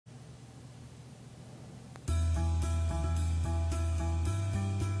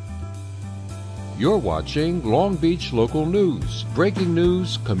You're watching Long Beach Local News. Breaking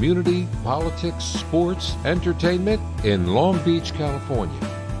news, community, politics, sports, entertainment in Long Beach, California.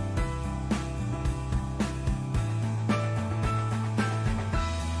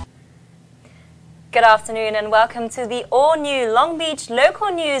 Good afternoon and welcome to the all-new Long Beach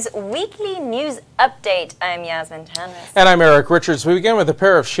Local News Weekly News Update. I'm Yasmin Tanris. And I'm Eric Richards. We begin with a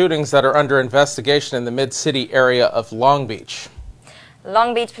pair of shootings that are under investigation in the Mid-City area of Long Beach.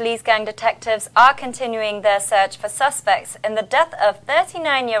 Long Beach police gang detectives are continuing their search for suspects in the death of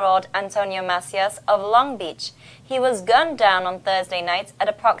 39-year-old Antonio Macias of Long Beach. He was gunned down on Thursday night at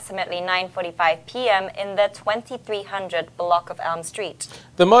approximately 9:45 p.m. in the 2300 block of Elm Street.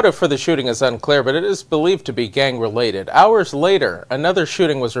 The motive for the shooting is unclear, but it is believed to be gang-related. Hours later, another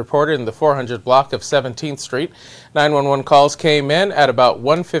shooting was reported in the 400 block of 17th Street. 911 calls came in at about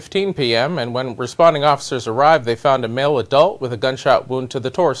 1:15 p.m., and when responding officers arrived, they found a male adult with a gunshot wound to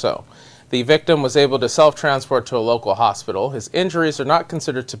the torso. The victim was able to self-transport to a local hospital. His injuries are not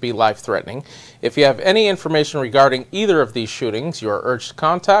considered to be life-threatening. If you have any information regarding either of these shootings, you are urged to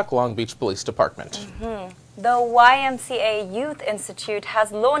contact Long Beach Police Department. The YMCA Youth Institute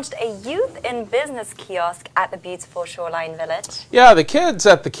has launched a Youth in Business kiosk at the beautiful Shoreline Village. Yeah, the kids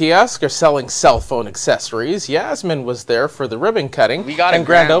at the kiosk are selling cell phone accessories. Yasmin was there for the ribbon cutting and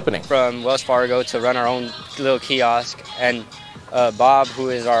grand opening. From Wells Fargo to run our own little kiosk, and Bob, who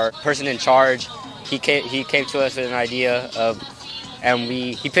is our person in charge, he came to us with an idea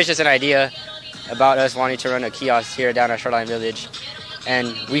he pitched us an idea about us wanting to run a kiosk here down at Shoreline Village,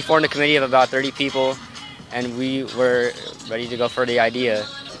 and we formed a committee of about 30 people, and we were ready to go for the idea.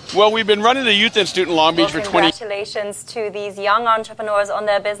 Well, we've been running the Youth Institute in Long Beach for 20 Congratulations to these young entrepreneurs on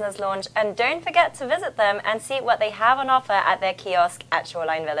their business launch, and don't forget to visit them and see what they have on offer at their kiosk at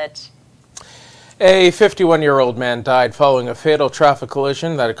Shoreline Village. A 51-year-old man died following a fatal traffic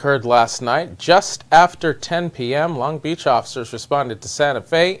collision that occurred last night. Just after 10 p.m., Long Beach officers responded to Santa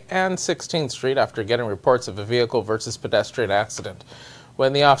Fe and 16th Street after getting reports of a vehicle versus pedestrian accident.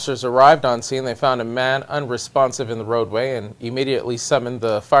 When the officers arrived on scene, they found a man unresponsive in the roadway and immediately summoned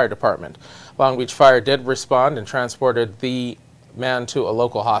the fire department. Long Beach Fire did respond and transported the man to a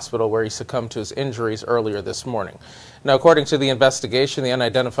local hospital where he succumbed to his injuries earlier this morning. Now, according to the investigation, the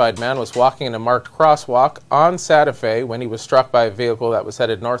unidentified man was walking in a marked crosswalk on Santa Fe when he was struck by a vehicle that was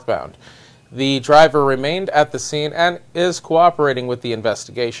headed northbound. The driver remained at the scene and is cooperating with the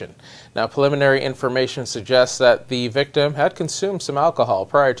investigation. Now, preliminary information suggests that the victim had consumed some alcohol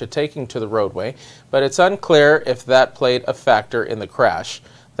prior to taking to the roadway, but it's unclear if that played a factor in the crash.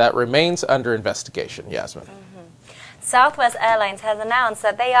 That remains under investigation. Yasmin. Southwest Airlines has announced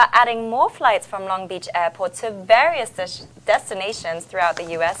that they are adding more flights from Long Beach Airport to various destinations throughout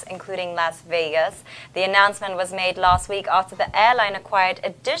the U.S., including Las Vegas. The announcement was made last week after the airline acquired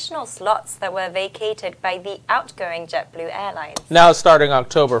additional slots that were vacated by the outgoing JetBlue Airlines. Now, starting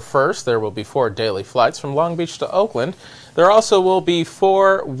October 1st, there will be 4 daily flights from Long Beach to Oakland. There also will be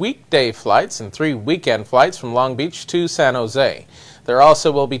 4 weekday flights and 3 weekend flights from Long Beach to San Jose. There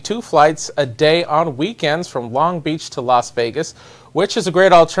also will be 2 flights a day on weekends from Long Beach to Las Vegas, which is a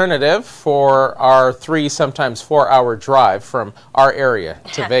great alternative for our 3, sometimes 4-hour drive from our area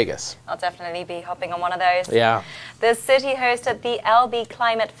to Vegas. I'll definitely be hopping on one of those. Yeah. The city hosted the LB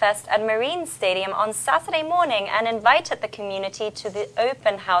Climate Fest at Marine Stadium on Saturday morning and invited the community to the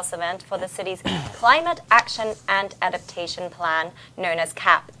open house event for the city's Climate Action and Adaptation Plan, known as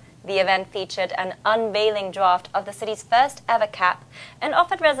CAP. The event featured an unveiling draft of the city's first ever CAP and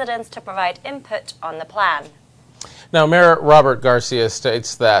offered residents to provide input on the plan. Now, Mayor Robert Garcia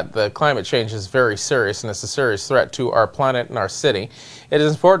states that the climate change is very serious and it's a serious threat to our planet and our city. It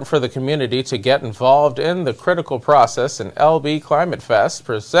is important for the community to get involved in the critical process, and LB Climate Fest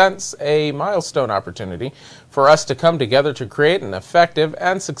presents a milestone opportunity for us to come together to create an effective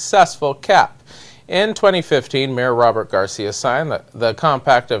and successful CAP. In 2015, Mayor Robert Garcia signed the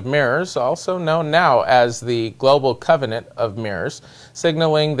Compact of Mayors, also known now as the Global Covenant of Mayors,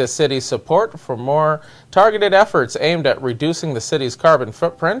 signaling the city's support for more targeted efforts aimed at reducing the city's carbon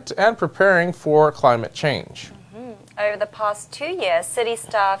footprint and preparing for climate change. Over the past 2 years, city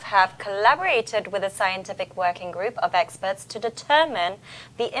staff have collaborated with a scientific working group of experts to determine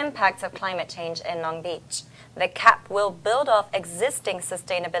the impacts of climate change in Long Beach. The CAP will build off existing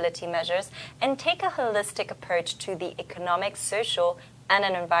sustainability measures and take a holistic approach to the economic, social, and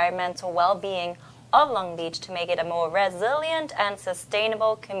environmental well-being of Long Beach to make it a more resilient and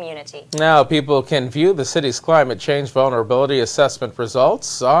sustainable community. Now, people can view the city's climate change vulnerability assessment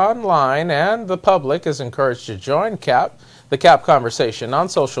results online, and the public is encouraged to join the CAP conversation on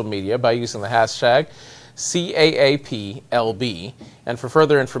social media by using the hashtag CAAPLB. And for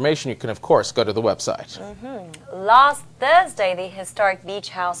further information, you can, of course, go to the website. Last Thursday, the historic beach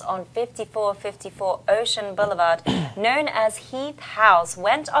house on 5454 Ocean Boulevard, known as Heath House,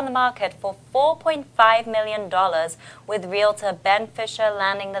 went on the market for $4.5 million, with realtor Ben Fisher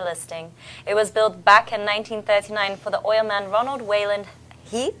landing the listing. It was built back in 1939 for the oilman Ronald Wayland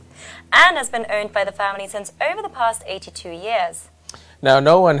Heath and has been owned by the family since over the past 82 years. Now,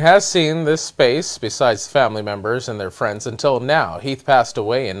 no one has seen this space besides family members and their friends until now. Heath passed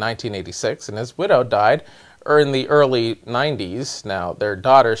away in 1986 and his widow died in the early 90s. Now, their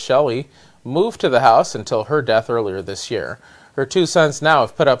daughter, Shelley, moved to the house until her death earlier this year. Her two sons now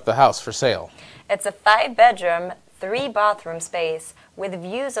have put up the house for sale. It's a 5-bedroom, 3-bathroom space with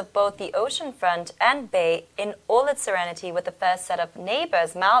views of both the oceanfront and bay in all its serenity, with the first set of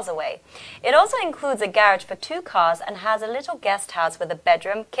neighbors miles away. It also includes a garage for 2 cars and has a little guest house with a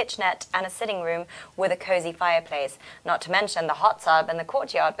bedroom, kitchenette and a sitting room with a cozy fireplace, not to mention the hot tub and the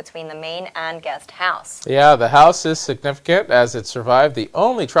courtyard between the main and guest house. Yeah, the house is significant as it survived the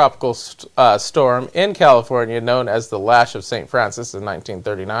only tropical storm in California known as the Lash of St. Francis in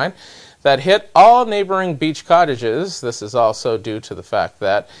 1939. That hit all neighboring beach cottages. This is also due to the fact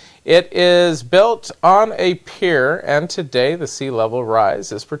that it is built on a pier, and today the sea level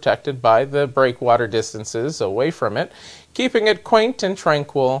rise is protected by the breakwater distances away from it, keeping it quaint and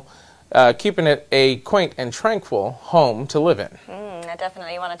tranquil, keeping it a quaint and tranquil home to live in. I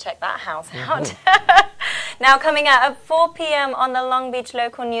definitely want to check that house out. Now, coming out at 4 p.m. on the Long Beach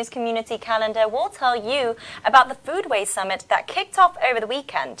Local News Community Calendar, we'll tell you about the Foodways Summit that kicked off over the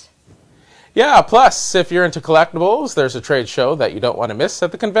weekend. Yeah, plus, if you're into collectibles, there's a trade show that you don't want to miss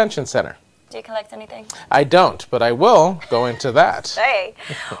at the Convention Center. Do you collect anything? I don't, but I will go into that. Hey.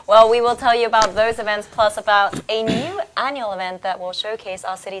 Well, we will tell you about those events, plus about a new annual event that will showcase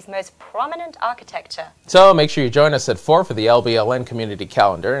our city's most prominent architecture. So make sure you join us at 4 for the LBLN Community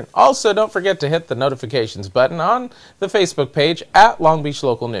Calendar. And also don't forget to hit the notifications button on the Facebook page at Long Beach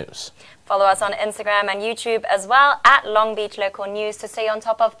Local News. Follow us on Instagram and YouTube as well at Long Beach Local News to stay on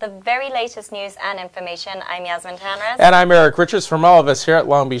top of the very latest news and information. I'm Yasmin Tanras. And I'm Eric Richards. From all of us here at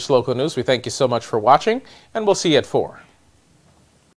Long Beach Local News, we thank you so much for watching, and we'll see you at 4.